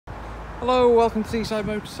Hello, welcome to Seaside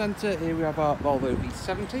Motor Centre. Here we have our Volvo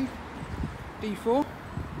v70 D4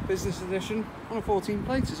 Business Edition on a 14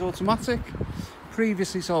 plate. It's automatic,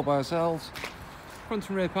 previously sold by ourselves. Front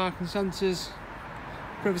and rear parking sensors,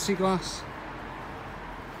 privacy glass.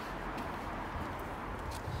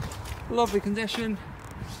 Lovely condition.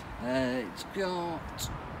 It's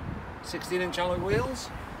got 16-inch alloy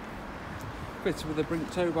wheels, fitted with a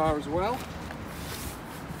brink tow bar as well.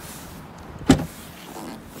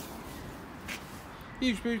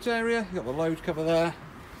 Huge boot area, you've got the load cover there.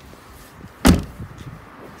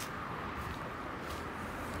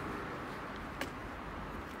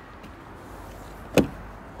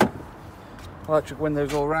 Electric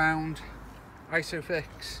windows all round, ISOFIX,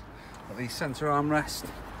 got the centre armrest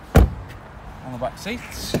on the back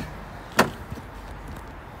seats.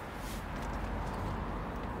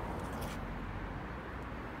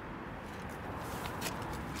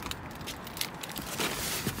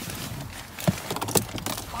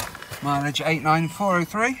 Mileage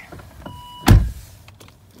 89403.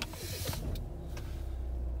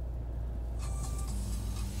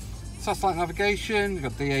 Satellite navigation, we've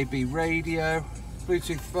got DAB radio,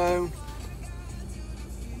 Bluetooth phone.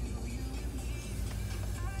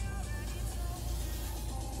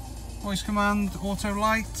 Voice command, auto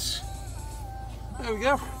lights. There we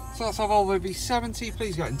go. So that's our Volvo V70.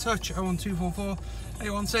 Please get in touch, 01244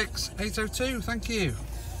 816 802. Thank you.